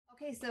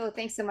Okay, so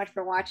thanks so much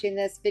for watching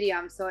this video.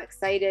 I'm so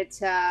excited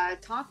to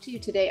talk to you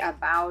today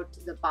about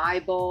the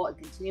Bible and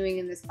continuing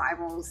in this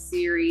Bible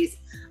series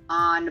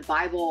on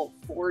Bible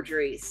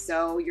forgeries.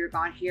 So you're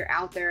going to hear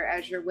out there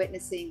as you're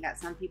witnessing that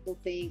some people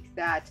think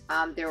that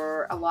there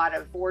were a lot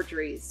of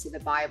forgeries to the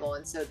Bible,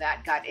 and so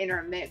that got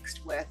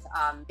intermixed with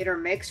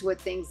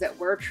things that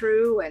were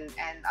true and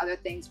other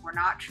things were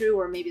not true,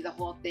 or maybe the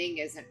whole thing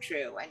isn't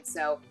true. And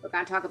so we're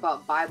going to talk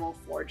about Bible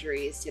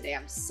forgeries today.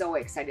 I'm so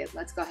excited.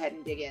 Let's go ahead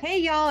and dig in. Hey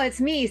y'all, it's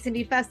me,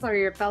 Cindy Fessler,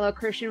 your fellow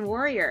Christian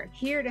warrior,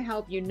 here to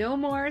help you know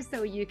more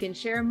so you can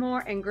share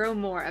more and grow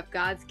more of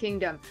God's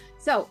kingdom.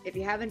 So if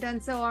you haven't done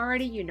so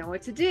already, you know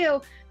what to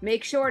do.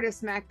 Make sure to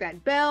smack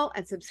that bell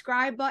and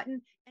subscribe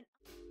button.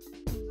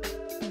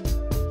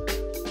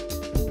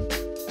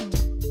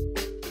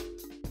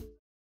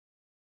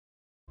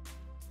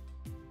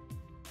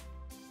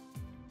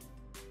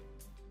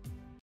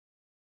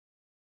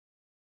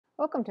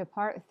 Welcome to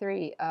part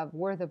 3 of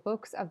Were the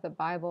Books of the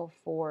Bible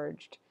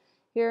Forged?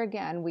 Here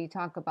again, we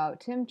talk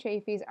about Tim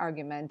Chaffey's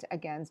argument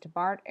against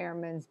Bart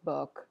Ehrman's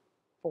book,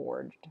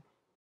 Forged.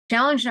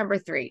 Challenge number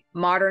 3,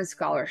 modern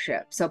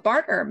scholarship. So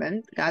Bart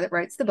Ehrman, the guy that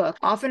writes the book,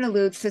 often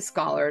alludes to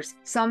scholars,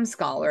 some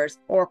scholars,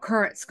 or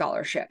current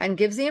scholarship, and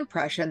gives the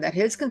impression that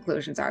his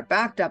conclusions are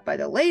backed up by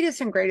the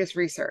latest and greatest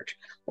research.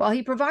 While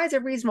he provides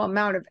a reasonable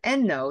amount of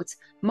endnotes,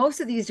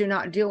 most of these do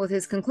not deal with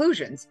his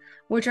conclusions,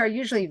 which are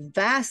usually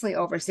vastly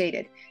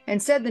overstated.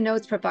 Instead, the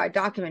notes provide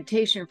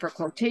documentation for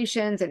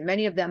quotations, and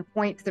many of them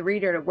point the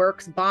reader to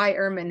works by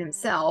Ehrman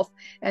himself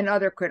and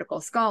other critical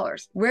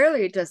scholars.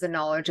 Rarely does the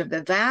knowledge of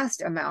the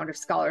vast amount of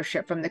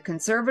scholarship from the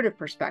conservative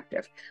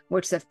perspective,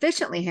 which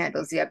sufficiently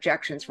handles the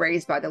objections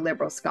raised by the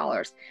liberal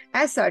scholars.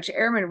 As such,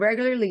 Ehrman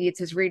regularly leads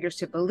his readers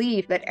to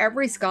believe that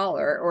every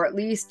scholar, or at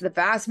least the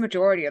vast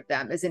majority of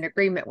them, is in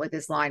agreement with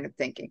his line of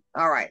thinking.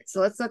 All right, so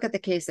let's look at the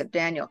case of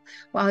Daniel.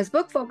 While his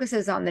book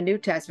focuses on the New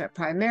Testament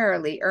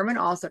primarily, Ehrman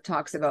also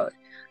talks about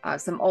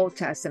some Old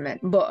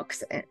Testament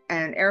books,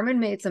 and Ehrman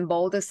made some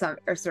bold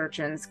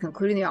assertions,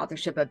 concluding the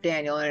authorship of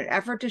Daniel in an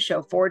effort to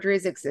show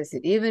forgeries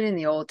existed even in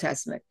the Old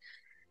Testament.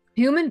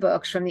 Human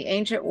books from the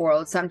ancient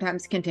world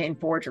sometimes contain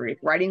forgeries,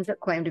 writings that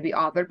claim to be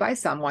authored by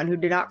someone who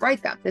did not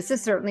write them. This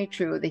is certainly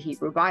true of the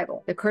Hebrew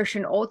Bible. The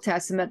Christian Old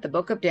Testament, the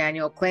book of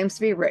Daniel, claims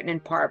to be written in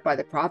part by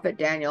the prophet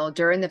Daniel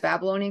during the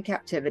Babylonian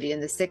captivity in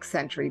the 6th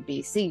century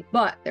BC,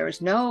 but there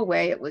is no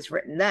way it was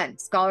written then.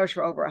 Scholars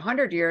for over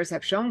 100 years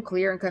have shown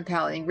clear and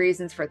compelling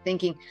reasons for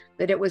thinking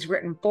that it was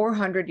written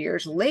 400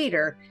 years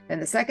later in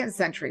the 2nd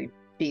century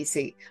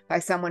BC by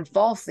someone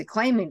falsely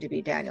claiming to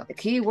be Daniel. The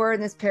key word in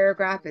this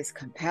paragraph is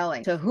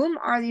compelling. To whom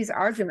are these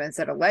arguments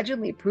that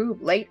allegedly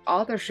prove late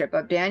authorship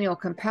of Daniel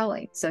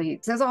compelling? So he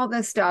says all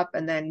this stuff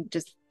and then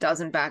just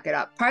doesn't back it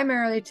up.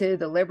 Primarily to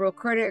the liberal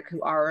critic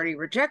who already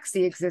rejects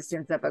the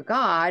existence of a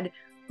God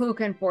who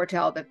can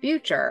foretell the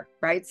future,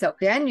 right? So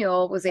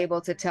Daniel was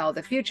able to tell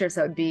the future,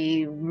 so it'd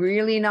be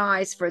really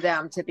nice for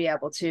them to be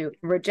able to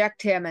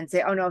reject him and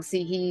say, oh no,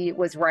 see, he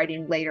was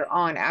writing later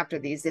on after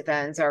these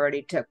events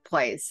already took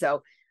place.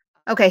 So,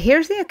 okay,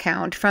 here's the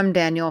account from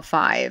Daniel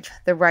 5,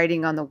 the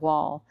writing on the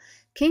wall.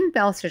 King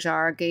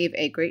Belshazzar gave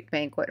a great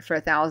banquet for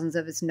thousands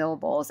of his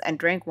nobles and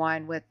drank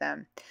wine with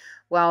them.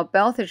 While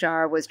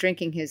Belshazzar was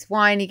drinking his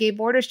wine, he gave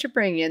orders to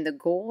bring in the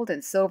gold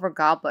and silver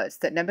goblets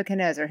that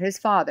Nebuchadnezzar, his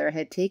father,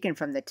 had taken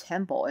from the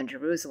temple in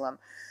Jerusalem,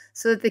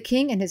 so that the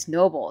king and his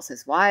nobles,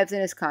 his wives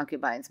and his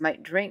concubines,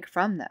 might drink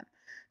from them.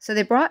 So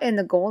they brought in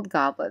the gold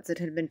goblets that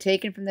had been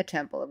taken from the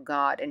temple of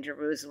God in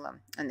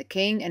Jerusalem, and the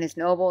king and his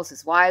nobles,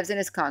 his wives and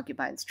his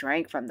concubines,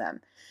 drank from them.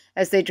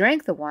 As they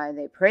drank the wine,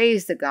 they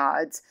praised the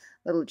gods,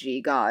 little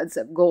g gods,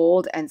 of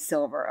gold and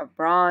silver, of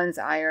bronze,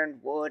 iron,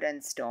 wood,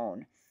 and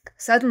stone.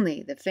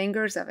 Suddenly, the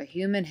fingers of a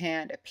human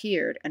hand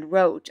appeared and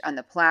wrote on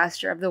the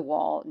plaster of the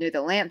wall near the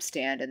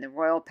lampstand in the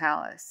royal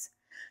palace.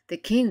 The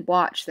king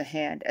watched the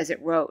hand as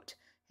it wrote.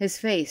 His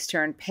face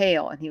turned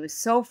pale, and he was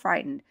so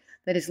frightened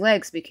that his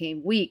legs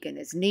became weak and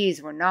his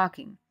knees were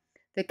knocking.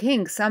 The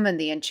king summoned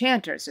the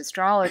enchanters,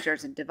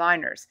 astrologers, and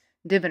diviners.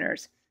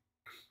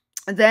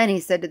 Then he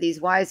said to these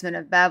wise men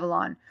of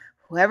Babylon,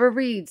 whoever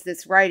reads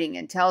this writing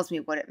and tells me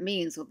what it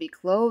means will be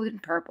clothed in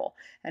purple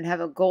and have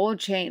a gold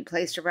chain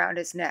placed around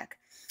his neck,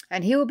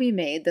 and he will be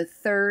made the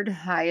 3rd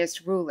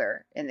highest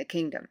ruler in the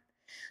kingdom.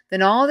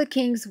 Then all the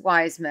king's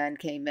wise men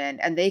came in,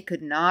 and they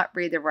could not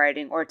read the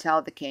writing or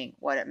tell the king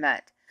what it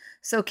meant.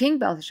 So King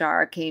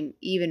Belshazzar came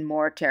even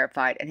more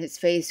terrified, and his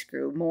face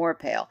grew more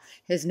pale.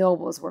 His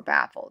nobles were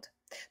baffled.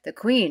 The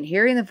queen,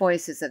 hearing the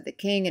voices of the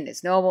king and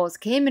his nobles,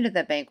 came into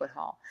the banquet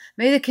hall.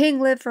 May the king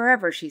live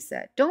forever, she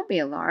said. Don't be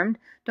alarmed.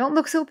 Don't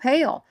look so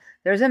pale.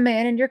 There's a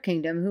man in your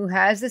kingdom who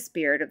has the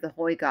spirit of the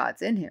holy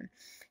gods in him.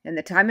 In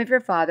the time of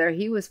your father,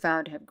 he was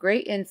found to have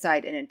great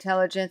insight and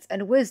intelligence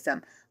and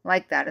wisdom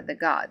like that of the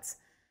gods.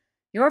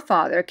 Your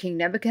father, King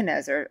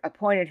Nebuchadnezzar,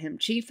 appointed him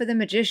chief of the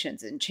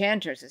magicians,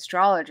 enchanters,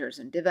 astrologers,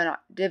 and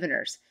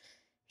diviners.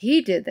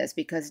 He did this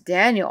because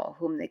Daniel,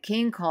 whom the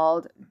king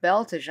called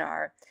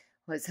Belteshazzar,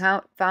 was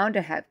found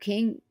to have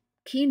keen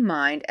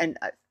mind and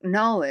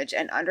knowledge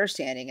and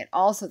understanding, and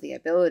also the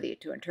ability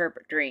to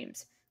interpret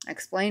dreams,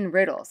 explain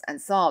riddles,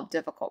 and solve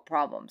difficult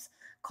problems.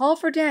 Call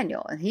for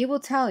Daniel, and he will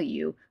tell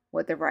you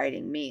what the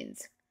writing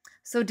means."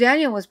 So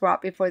Daniel was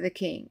brought before the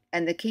king,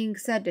 and the king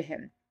said to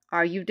him,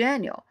 "Are you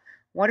Daniel,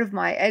 one of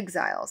my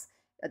exiles,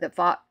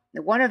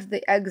 one of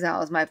the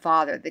exiles my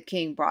father, the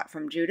king, brought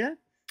from Judah?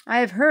 I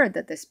have heard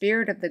that the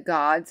spirit of the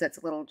gods,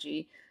 that's little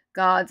g,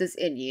 gods, is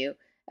in you,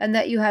 and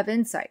that you have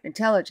insight,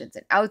 intelligence,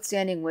 and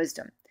outstanding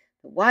wisdom.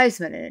 The wise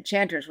men and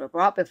enchanters were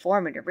brought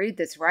before me to read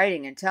this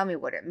writing and tell me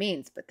what it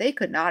means, but they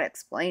could not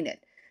explain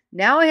it.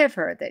 Now I have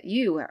heard that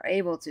you are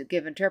able to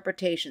give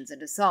interpretations and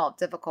to solve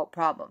difficult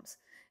problems.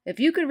 If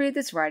you can read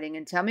this writing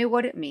and tell me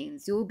what it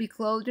means, you will be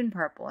clothed in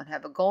purple and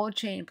have a gold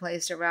chain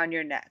placed around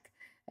your neck,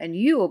 and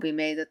you will be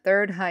made the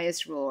third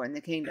highest ruler in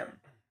the kingdom."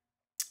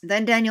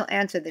 Then Daniel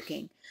answered the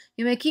king,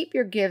 "You may keep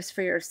your gifts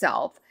for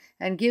yourself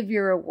and give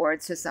your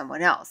rewards to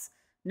someone else.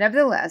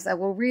 Nevertheless, I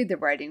will read the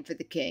writing for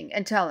the king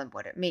and tell him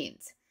what it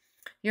means.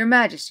 Your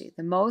Majesty,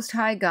 the Most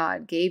High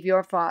God gave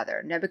your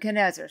father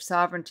Nebuchadnezzar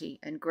sovereignty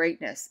and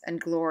greatness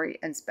and glory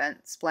and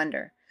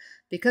splendor.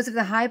 Because of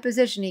the high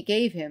position he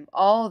gave him,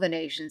 all the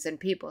nations and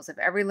peoples of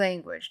every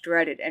language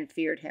dreaded and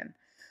feared him.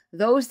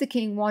 Those the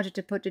king wanted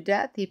to put to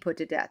death, he put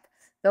to death.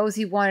 Those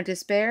he wanted to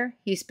spare,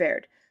 he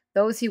spared.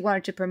 Those he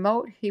wanted to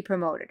promote, he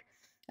promoted.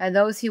 And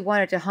those he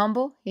wanted to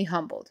humble, he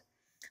humbled.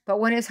 But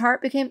when his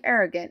heart became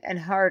arrogant and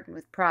hardened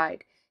with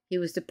pride, he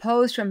was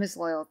deposed from his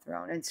royal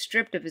throne and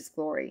stripped of his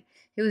glory.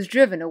 He was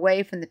driven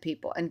away from the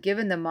people and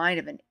given the mind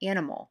of an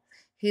animal.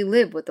 He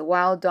lived with the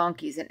wild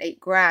donkeys and ate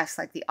grass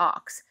like the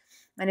ox,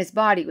 and his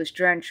body was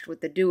drenched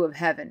with the dew of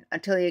heaven,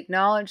 until he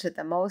acknowledged that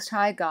the Most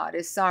High God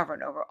is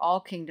sovereign over all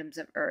kingdoms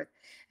of earth,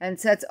 and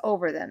sets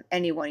over them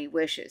anyone he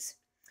wishes.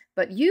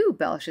 But you,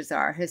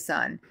 Belshazzar, his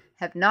son,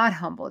 have not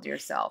humbled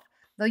yourself,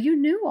 though you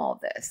knew all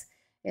this.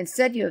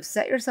 Instead, you have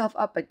set yourself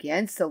up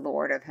against the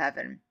Lord of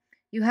heaven.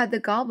 You had the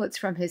goblets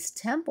from his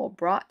temple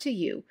brought to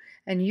you,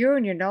 and you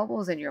and your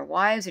nobles and your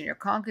wives and your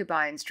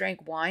concubines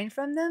drank wine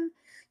from them.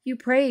 You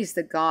praised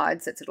the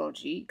gods, that's little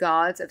g,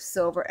 gods of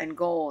silver and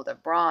gold,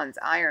 of bronze,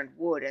 iron,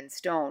 wood, and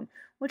stone,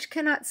 which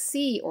cannot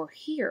see or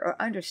hear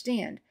or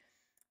understand.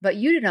 But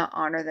you did not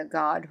honor the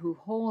God who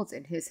holds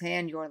in his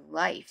hand your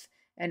life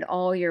and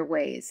all your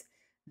ways.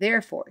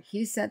 Therefore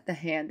he sent the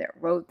hand that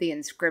wrote the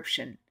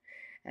inscription.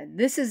 And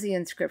this is the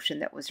inscription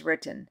that was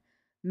written,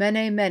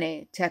 Mene,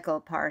 Mene, Tekel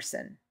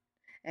Parsin.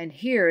 And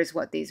here is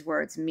what these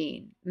words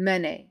mean.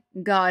 Mene,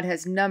 God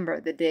has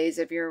numbered the days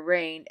of your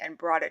reign and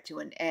brought it to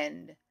an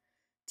end.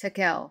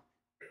 Tekel,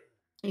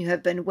 you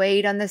have been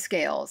weighed on the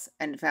scales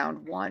and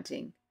found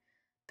wanting.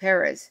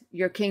 Peres,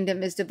 your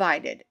kingdom is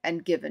divided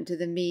and given to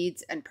the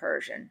Medes and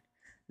Persian.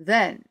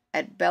 Then,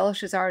 at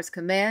Belshazzar's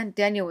command,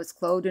 Daniel was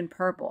clothed in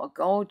purple. A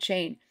gold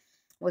chain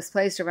was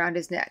placed around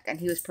his neck, and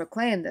he was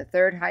proclaimed the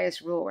third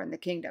highest ruler in the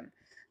kingdom.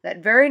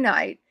 That very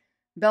night,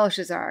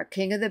 Belshazzar,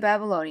 king of the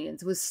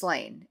Babylonians, was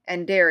slain,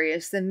 and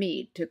Darius the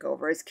Mede took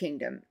over his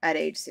kingdom at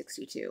age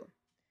 62.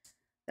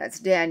 That's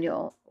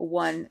Daniel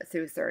 1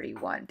 through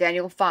 31.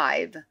 Daniel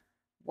 5,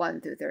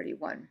 1 through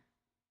 31.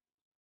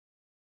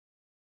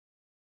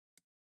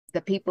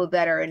 The people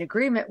that are in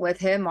agreement with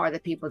him are the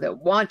people that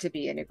want to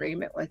be in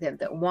agreement with him,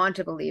 that want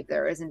to believe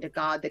there isn't a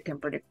God that can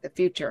predict the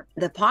future.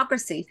 The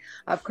hypocrisy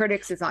of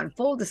critics is on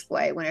full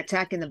display when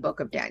attacking the book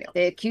of Daniel.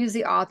 They accuse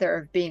the author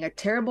of being a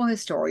terrible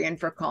historian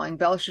for calling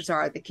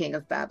Belshazzar the king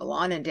of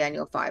Babylon in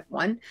Daniel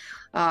 5:1,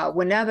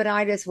 when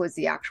Nabonidus was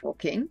the actual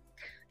king.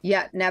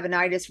 Yet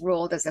Nabonidus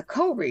ruled as a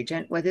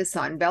co-regent with his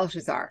son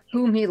Belshazzar,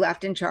 whom he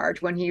left in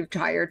charge when he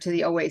retired to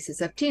the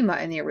oasis of Tema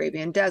in the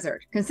Arabian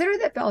desert. Consider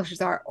that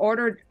Belshazzar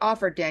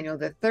offered Daniel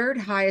the third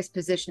highest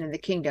position in the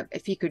kingdom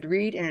if he could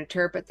read and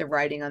interpret the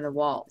writing on the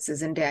wall. This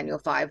is in Daniel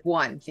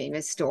 5:1,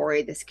 famous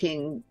story. This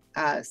king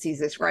sees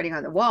this writing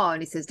on the wall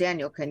and he says,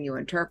 Daniel, can you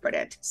interpret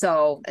it?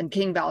 And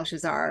King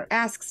Belshazzar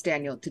asks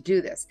Daniel to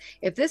do this.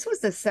 If this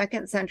was the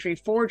 2nd century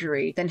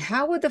forgery, then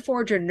how would the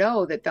forger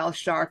know that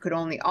Belshazzar could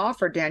only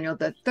offer Daniel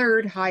the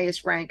third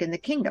highest rank in the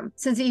kingdom,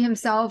 since he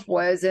himself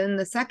was in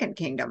the second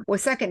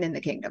in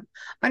the kingdom?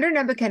 Under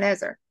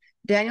Nebuchadnezzar,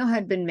 Daniel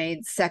had been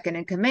made second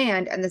in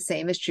command, and the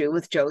same is true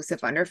with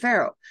Joseph under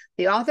Pharaoh.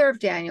 The author of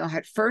Daniel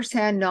had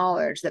first-hand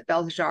knowledge that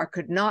Belshazzar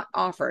could not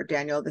offer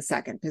Daniel the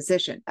second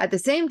position. At the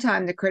same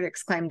time, the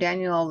critics claim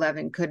Daniel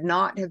 11 could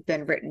not have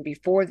been written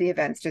before the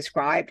events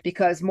described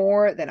because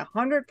more than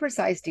 100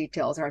 precise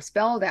details are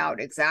spelled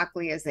out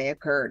exactly as they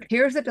occurred.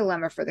 Here's the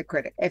dilemma for the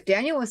critic. If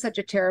Daniel was such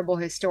a terrible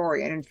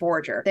historian and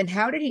forger, then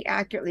how did he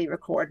accurately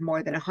record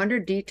more than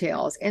 100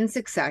 details in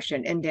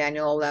succession in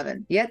Daniel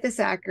 11? Yet this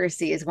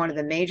accuracy is one of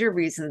the major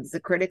reasons the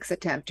critics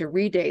attempt to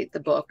redate the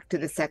book to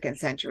the 2nd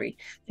century.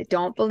 They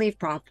don't believe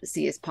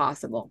prophecy is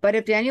possible. But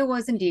if Daniel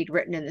was indeed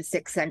written in the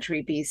 6th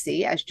century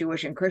BC, as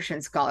Jewish and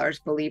Christian scholars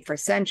believe for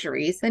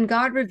centuries, then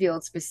God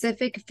revealed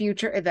specific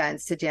future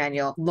events to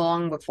Daniel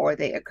long before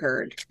they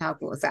occurred. How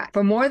cool is that?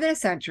 For more than a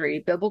century,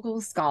 biblical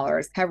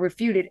scholars have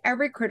refuted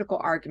every critical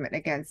argument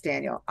against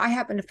Daniel. I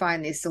happen to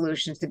find these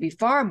solutions to be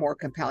far more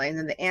compelling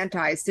than the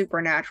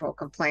anti-supernatural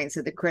complaints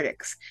of the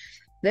critics.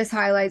 This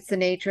highlights the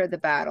nature of the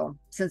battle.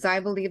 Since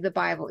I believe the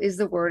Bible is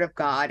the word of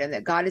God and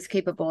that God is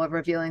capable of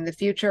revealing the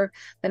future,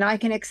 then I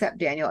can accept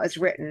Daniel as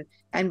written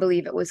and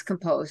believe it was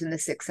composed in the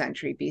 6th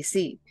century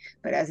BC.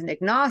 But as an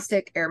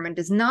agnostic, Ehrman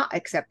does not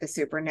accept the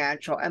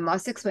supernatural and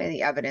must explain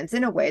the evidence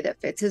in a way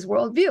that fits his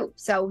worldview.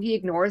 So he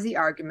ignores the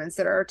arguments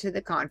that are to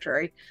the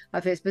contrary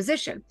of his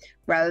position,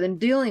 rather than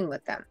dealing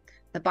with them.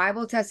 The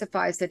Bible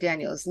testifies to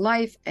Daniel's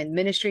life and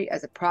ministry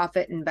as a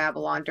prophet in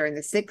Babylon during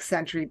the 6th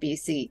century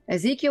BC.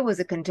 Ezekiel was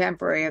a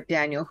contemporary of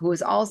Daniel who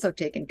was also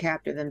taken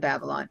captive in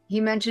Babylon.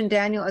 He mentioned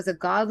Daniel as a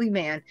godly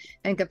man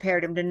and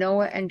compared him to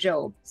Noah and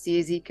Job.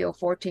 See Ezekiel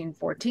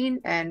 14:14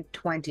 and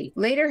 20.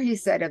 Later he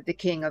said of the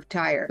king of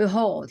Tyre,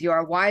 "Behold, you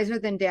are wiser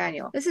than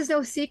Daniel. This is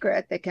no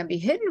secret that can be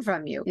hidden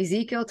from you."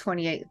 Ezekiel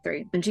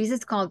 28:3. And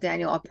Jesus called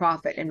Daniel a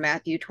prophet in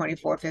Matthew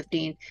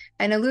 24:15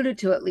 and alluded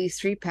to at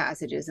least 3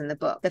 passages in the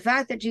book. The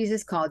fact that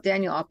Jesus called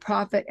Daniel a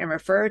prophet and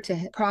referred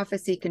to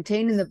prophecy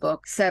contained in the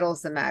book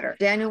settles the matter.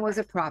 Daniel was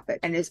a prophet,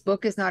 and his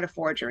book is not a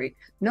forgery.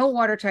 No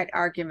watertight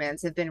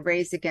arguments have been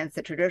raised against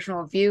the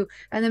traditional view,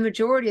 and the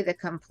majority of the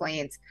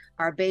complaints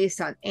are based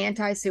on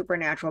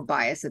anti-supernatural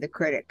bias of the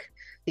critic.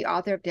 The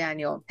author of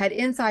Daniel had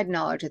inside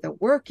knowledge of the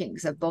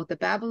workings of both the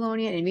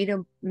Babylonian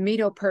and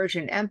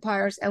Medo-Persian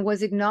empires and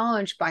was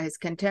acknowledged by his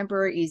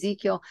contemporary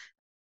Ezekiel.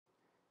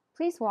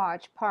 Please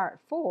watch part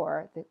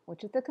 4,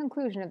 which is the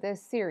conclusion of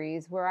this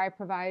series, where I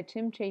provide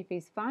Tim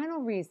Chaffey's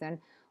final reason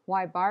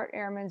why Bart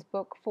Ehrman's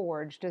book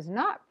Forged does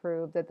not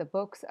prove that the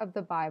books of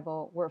the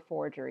Bible were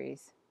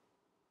forgeries.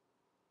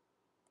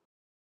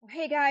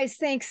 Hey guys,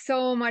 thanks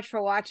so much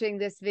for watching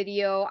this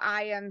video.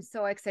 I am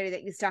so excited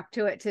that you stuck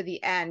to it to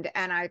the end,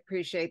 and I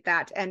appreciate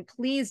that. And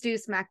please do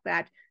smack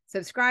that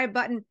subscribe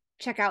button.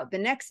 Check out the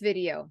next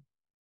video.